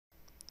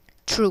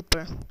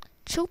Trooper.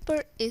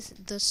 Trooper is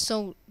the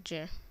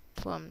soldier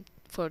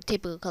for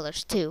typical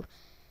colors too.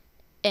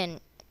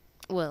 And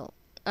well,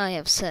 I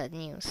have sad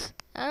news.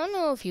 I don't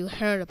know if you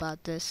heard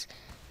about this,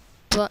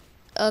 but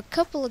a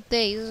couple of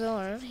days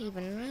or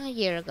even a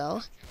year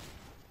ago,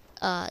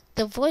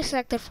 the voice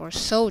actor for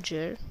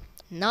Soldier,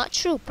 not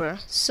Trooper,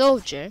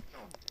 Soldier,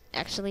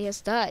 actually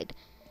has died.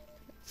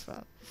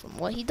 From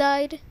what he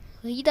died?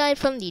 He died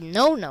from the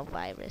No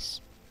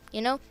virus.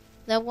 You know,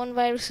 that one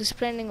virus is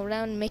spreading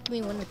around, making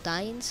me want to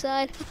die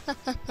inside.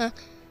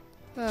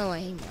 Oh,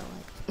 I know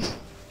it.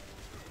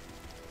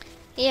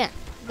 Yeah,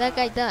 that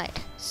guy died.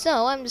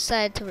 So I'm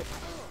decided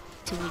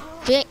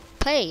to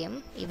pay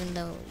him, even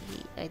though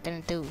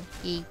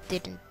he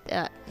didn't.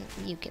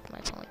 You get my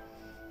point.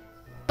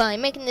 By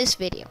making this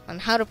video on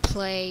how to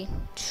play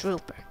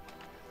Trooper.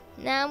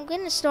 Now I'm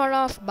gonna start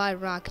off by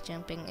rock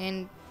jumping,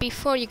 and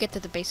before you get to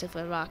the basics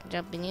of rock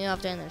jumping, you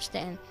have to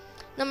understand.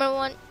 Number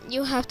one,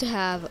 you have to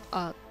have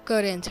a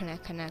good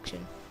internet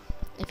connection.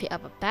 If you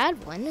have a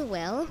bad one,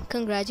 well,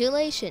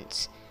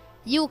 congratulations.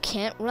 You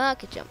can't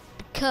rocket jump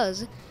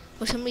because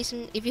for some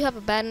reason, if you have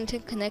a bad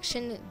internet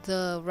connection,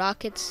 the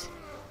rockets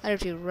out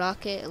of your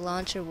rocket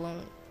launcher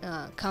won't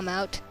come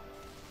out,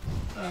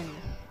 and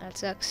that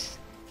sucks.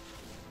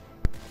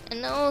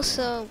 And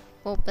also,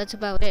 well, that's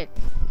about it.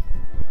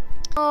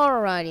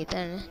 Alrighty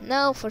then,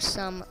 now for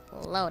some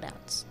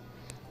loadouts.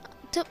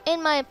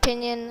 In my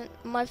opinion,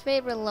 my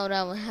favorite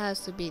loadout has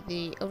to be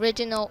the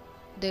original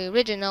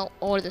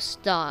or the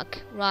stock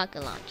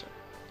rocket launcher.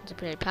 It's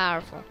pretty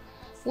powerful.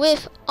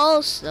 With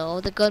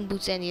also the gun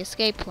boots and the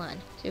escape plan,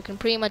 so you can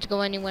pretty much go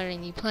anywhere in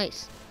any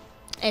place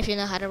if you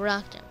know how to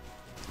rock jump.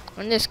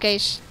 In this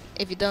case,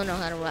 if you don't know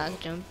how to rock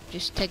jump,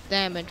 just take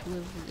damage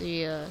with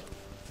the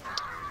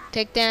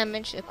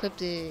equip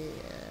the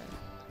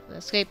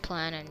escape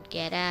plan, and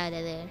get out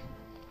of there.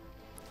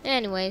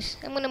 Anyways,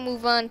 I'm gonna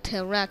move on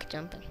to rock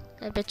jumping.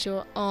 I bet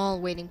you're all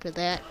waiting for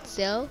that,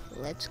 so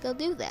let's go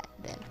do that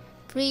then.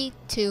 3,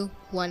 2,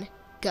 1,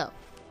 go.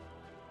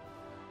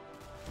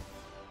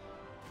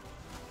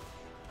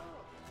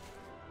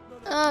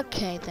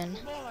 Okay then.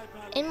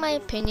 In my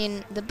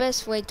opinion, the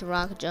best way to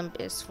rock jump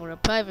is for a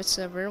private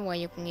server where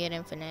you can get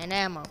infinite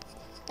ammo.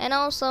 And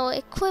also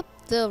equip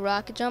the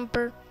rocket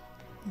jumper,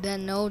 the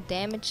no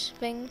damage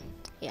thing.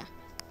 Yeah.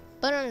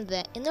 But other than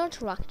that, in order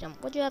to rocket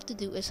jump, what you have to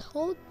do is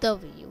hold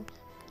W.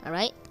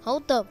 Alright?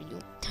 Hold W,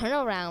 turn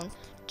around,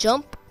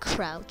 jump,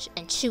 crouch,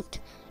 and shoot.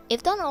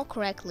 If done all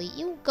correctly,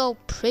 you go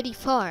pretty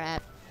far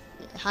at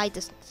high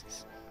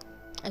distances.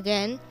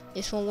 Again,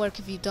 this won't work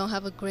if you don't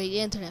have a great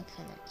internet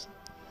connection.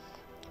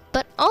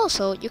 But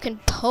also, you can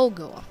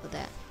pogo off of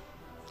that.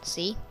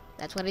 See?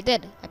 That's what I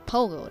did. I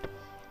pogoed.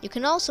 You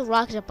can also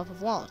rocket jump off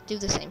of walls. Do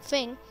the same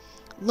thing.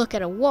 Look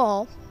at a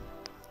wall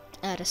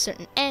at a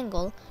certain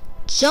angle,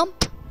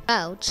 jump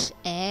out,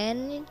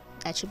 and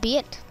that should be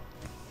it.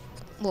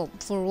 Well,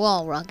 for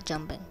wall rock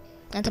jumping.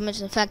 Not to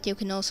mention the fact you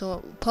can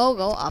also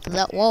pogo off of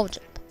that wall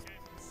jump.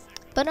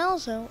 But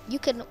also, you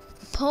can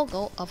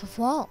pogo off of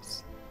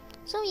walls.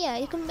 So yeah,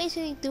 you can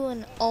basically do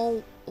an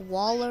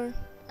all-waller,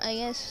 I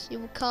guess you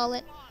would call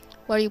it.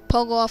 Where you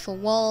pogo off a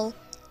wall,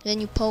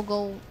 then you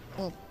pogo,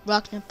 well,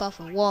 rock jump off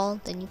a wall,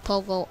 then you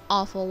pogo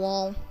off a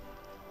wall.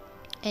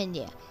 And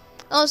yeah.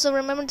 Also,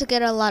 remember to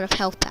get a lot of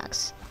health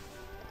packs.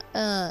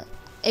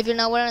 If you're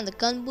not wearing the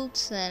gun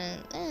boots,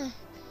 then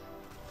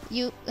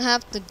you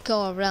have to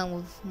go around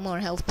with more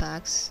health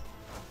packs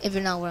if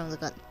you're not wearing the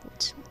gun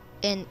boots.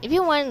 And if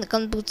you're wearing the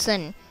gun boots,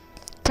 then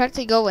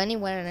practically go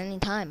anywhere at any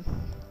time.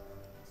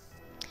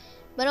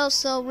 But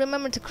also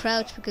remember to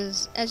crouch,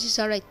 because as you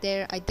saw right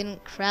there, I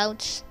didn't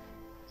crouch,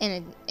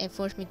 and it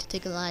forced me to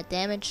take a lot of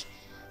damage.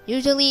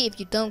 Usually, if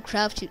you don't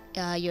crouch,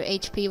 your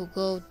HP will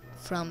go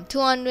from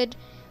 200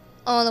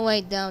 all the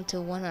way down to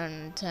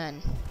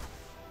 110.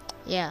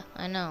 Yeah,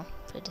 I know,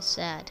 pretty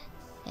sad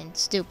and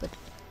stupid.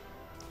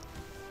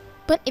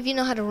 But if you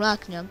know how to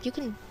rock jump,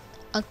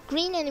 a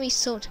green enemy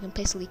soldier can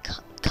basically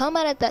come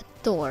out of that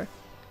door,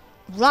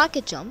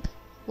 rocket jump,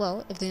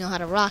 well, if they know how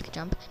to rocket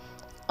jump,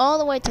 all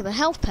the way to the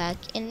health pack,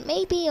 and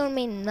maybe or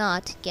may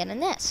not get a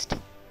nest.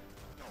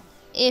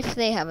 If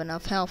they have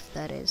enough health,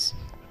 that is.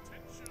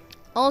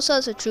 Also,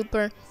 as a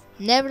trooper,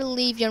 never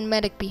leave your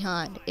medic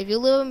behind. If you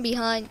leave them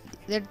behind,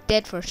 they're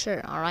dead for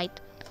sure, alright?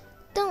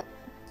 Don't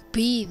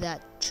be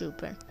that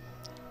trooper.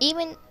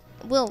 Even,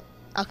 well,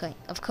 okay,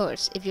 of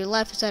course, if your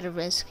life is at a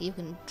risk, you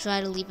can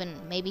try to leave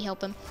and maybe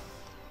help him.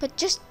 But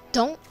just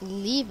don't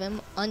leave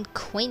him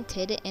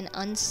unacquainted and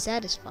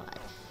unsatisfied.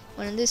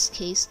 Or in this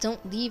case,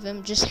 don't leave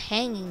him just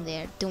hanging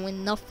there,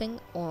 doing nothing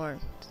or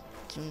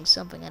doing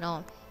something at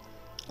all.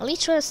 At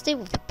least try to stay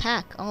with the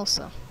pack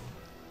also.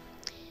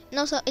 And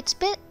also, it's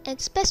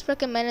best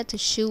recommended to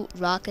shoot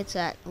rockets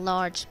at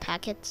large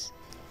packets,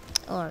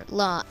 or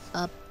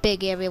a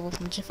big area with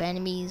a bunch of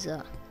enemies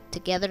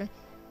together.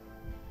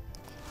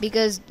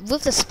 Because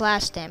with the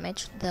splash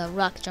damage the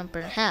rock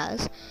jumper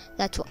has,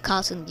 that's what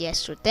causes the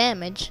extra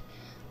damage.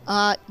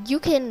 You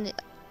can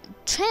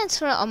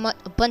transfer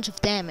a bunch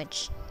of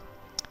damage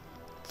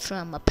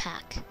from a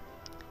pack.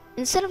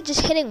 instead of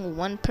just hitting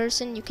one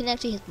person, you can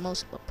actually hit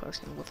multiple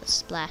person with a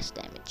splash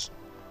damage.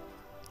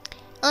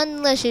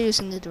 Unless you're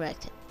using the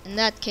direct hit. In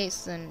that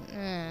case, then,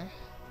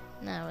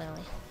 not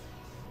really.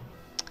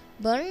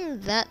 But other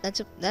than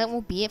that, that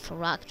will be it for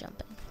rock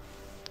jumping.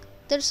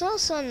 There's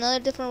also another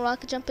different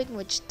rock jumping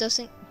which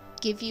doesn't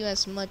give you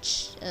as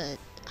much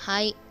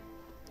height,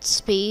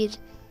 speed,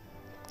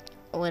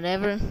 or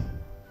whatever.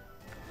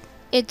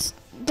 It's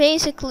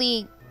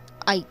basically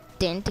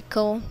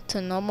identical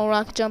to normal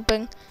rock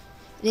jumping.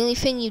 The only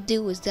thing you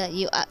do is that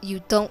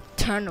you don't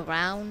turn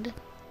around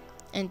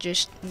and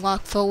just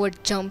walk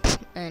forward, jump,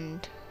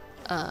 and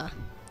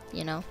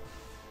you know,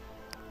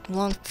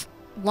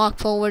 walk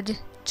forward,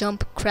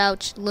 jump,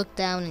 crouch, look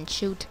down, and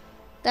shoot.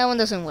 That one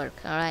doesn't work.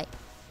 All right,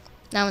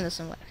 that one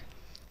doesn't work.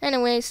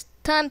 Anyways,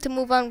 time to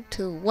move on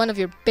to one of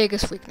your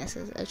biggest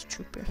weaknesses as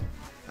Trooper.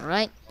 All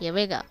right, here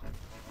we go.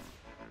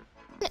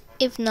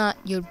 If not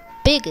your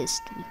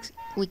biggest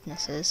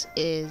weaknesses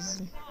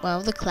is,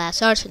 well, the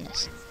class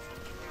Arsonist.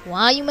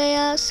 Why, you may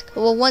ask?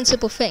 Well, one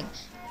simple thing.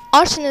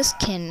 Arsonists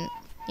can,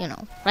 you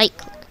know, right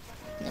click.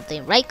 And if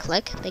they right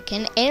click, they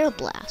can air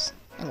blast.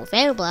 And with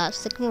air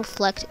blast, they can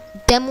reflect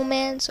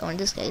Demoman's, or in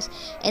this case,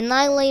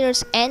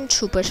 Annihilators and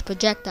Troopers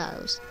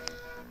projectiles.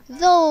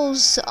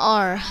 Those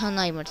are a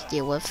nightmare to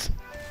deal with.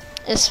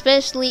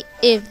 Especially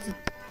if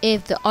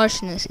the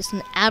Arsonist is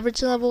an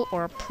average level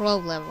or a pro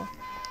level.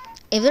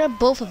 If they're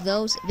both of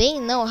those, they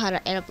know how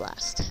to air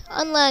blast.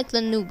 Unlike the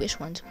noobish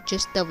ones, with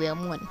just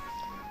WM1.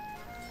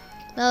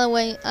 By the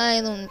way, I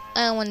don't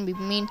want to be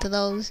mean to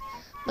those,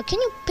 but can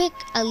you pick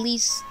at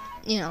least,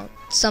 you know,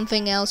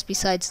 something else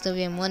besides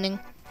WM1ing?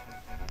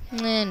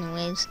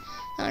 Anyways,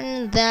 other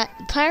than that,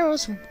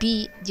 Pyros will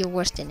be your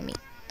worst enemy.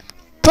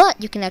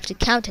 But you can actually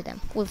counter them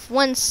with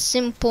one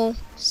simple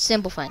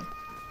thing.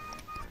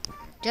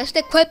 Just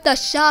equip the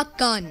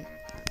shotgun.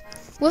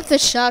 With the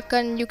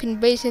shotgun, you can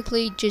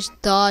basically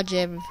just dodge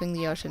everything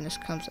the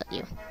Arsonist comes at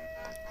you.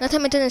 Not to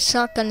mention the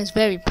shotgun is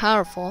very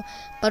powerful,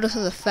 but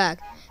also the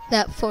fact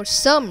that for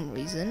some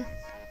reason,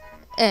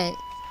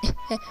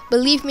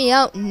 believe me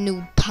out,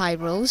 noob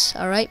pyros,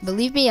 alright?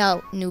 Believe me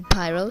out, noob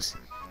pyros.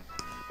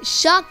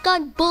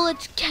 Shotgun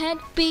bullets can't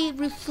be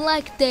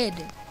reflected.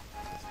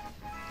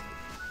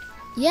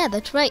 Yeah,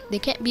 that's right, they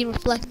can't be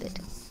reflected.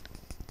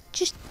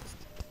 Just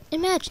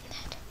imagine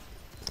that.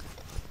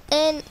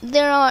 And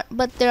there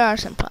are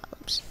some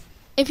problems.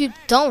 If you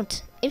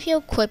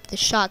equip the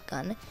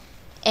shotgun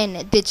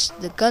and ditch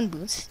the gun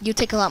boots, you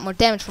take a lot more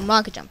damage from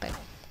rocket jumping.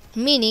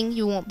 Meaning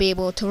you won't be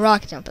able to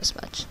rocket jump as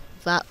much.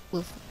 That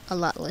with a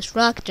lot less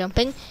rocket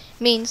jumping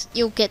means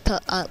you'll get to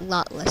a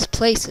lot less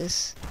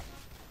places.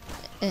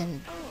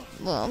 And,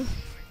 well,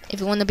 if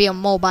you want to be a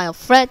mobile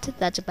threat,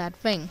 that's a bad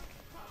thing.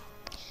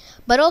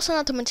 But also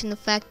not to mention the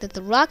fact that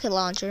the rocket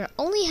launcher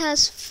only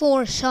has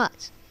 4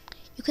 shots.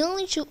 You can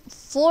only shoot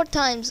 4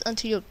 times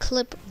until your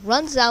clip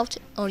runs out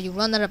or you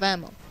run out of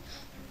ammo.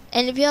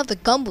 And if you have the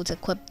gun boots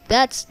equipped,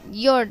 that's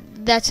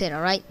it,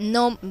 alright?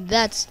 No,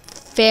 that's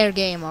fair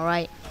game,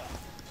 alright?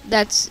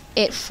 That's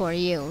it for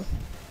you.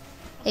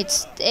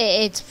 It's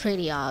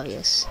pretty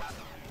obvious.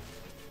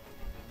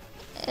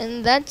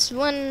 And that's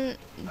one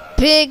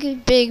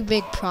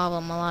big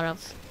problem a lot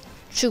of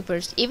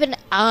troopers, even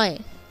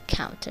I,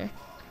 counter.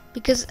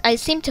 Because I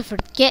seem to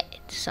forget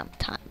it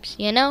sometimes,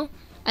 you know?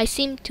 I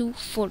seem to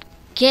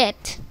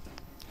forget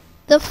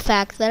the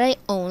fact that I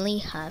only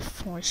have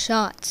 4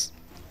 shots.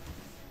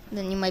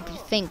 Then you might be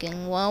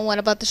thinking, well, what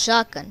about the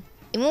shotgun?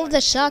 Even with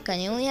the shotgun,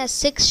 it only has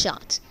 6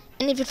 shots.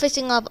 And if you're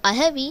facing off a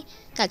heavy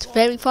that's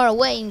very far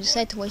away and you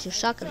decide to waste your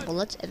shotgun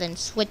bullets and then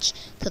switch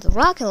to the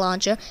rocket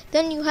launcher,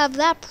 then you have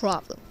that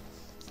problem.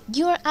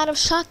 You're out of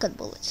shotgun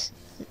bullets.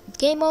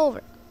 Game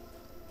over.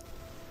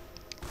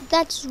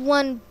 That's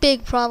one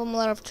big problem a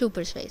lot of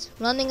troopers face.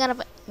 Running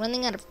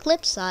out of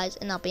clip size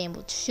and not being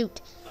able to shoot.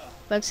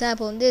 For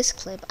example, in this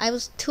clip, I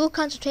was too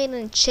concentrated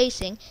in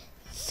chasing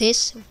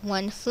this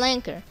one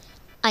flanker.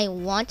 I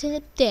wanted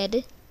it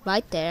dead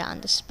right there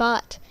on the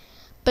spot.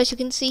 But as you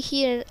can see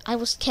here, I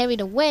was carried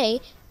away,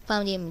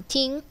 found the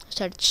MT,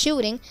 started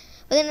shooting,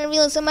 but then I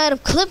realized I'm out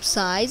of clip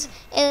size,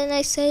 and then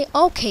I say,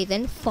 okay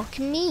then, fuck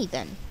me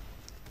then.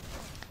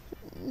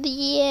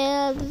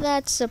 Yeah,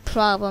 that's a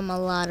problem a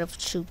lot of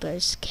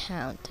troopers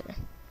counter.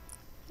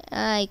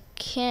 I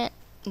can't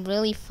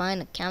really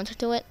find a counter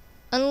to it,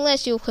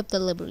 unless you equip the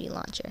Liberty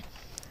Launcher.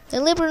 The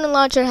Liberty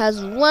Launcher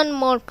has one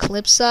more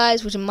clip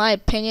size, which in my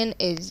opinion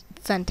is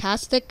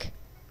fantastic.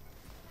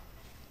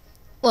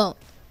 Well,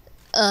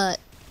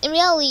 in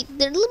reality,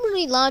 the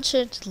Liberty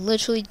Launcher is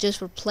literally just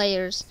for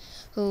players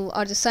who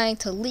are deciding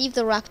to leave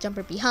the rock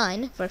jumper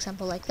behind, for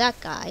example like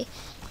that guy,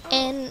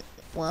 and,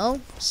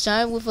 well,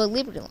 start with a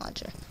Liberty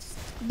Launcher.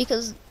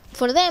 Because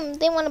for them,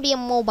 they want to be a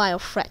mobile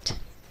threat.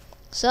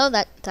 So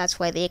that's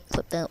why they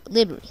equip the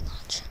Liberty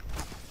Launcher.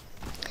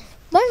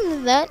 But other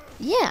than that,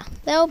 yeah,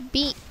 that'll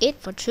be it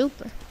for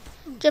Trooper.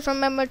 Just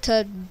remember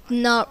to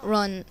not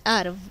run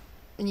out of,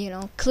 you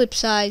know, clip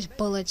size,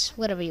 bullets,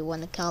 whatever you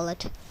want to call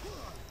it.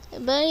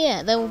 But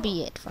yeah, that will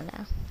be it for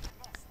now.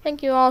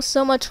 Thank you all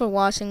so much for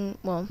watching.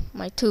 Well,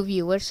 my 2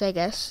 viewers, I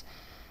guess.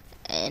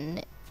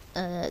 And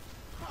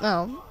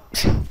well,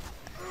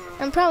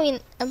 I'm probably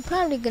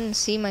gonna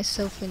see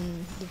myself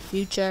in the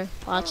future,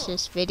 watch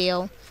this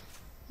video,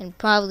 and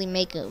probably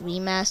make a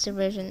remaster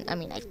version. I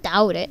mean, I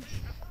doubt it,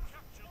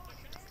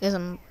 because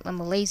I'm a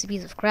lazy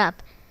piece of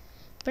crap.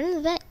 But other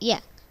than that,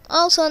 yeah.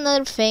 Also,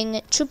 another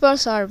thing,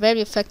 troopers are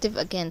very effective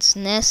against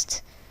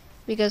Nest,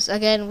 because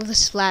again with the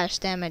splash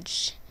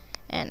damage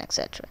and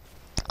etc.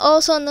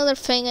 Also, another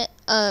thing,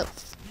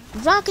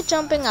 rocket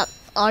jumping up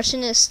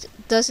Arsonist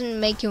doesn't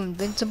make you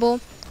invincible.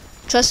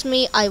 Trust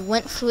me, I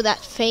went through that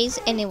phase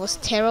and it was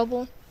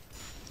terrible.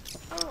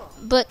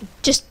 But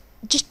just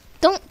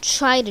don't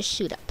try to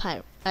shoot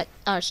at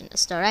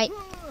Arsonist, alright?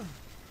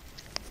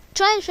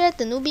 Try to shoot at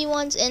the newbie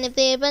ones, and if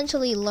they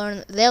eventually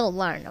learn, they'll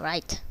learn,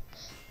 alright?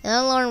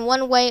 They'll learn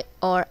one way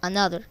or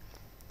another.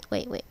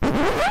 Wait,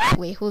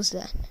 who's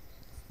that?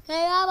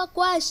 Hey, I have a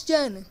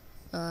question.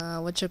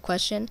 What's your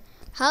question?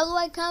 How do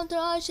I counter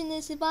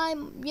Arsonist if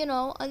I'm, you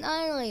know, an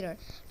Annihilator?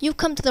 You've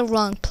come to the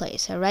wrong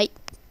place, alright?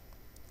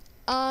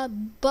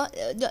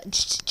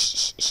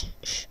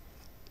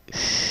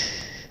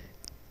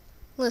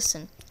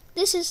 Listen,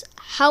 this is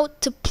how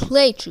to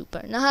play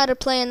Trooper, not how to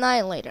play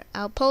Annihilator.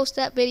 I'll post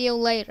that video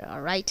later,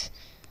 alright?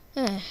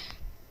 You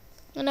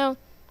know,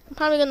 I'm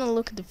probably gonna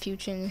look at the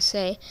future and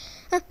say,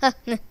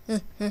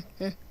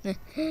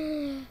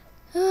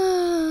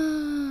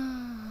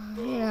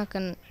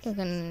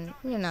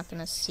 you're not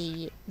gonna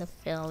see the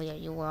failure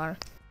you are.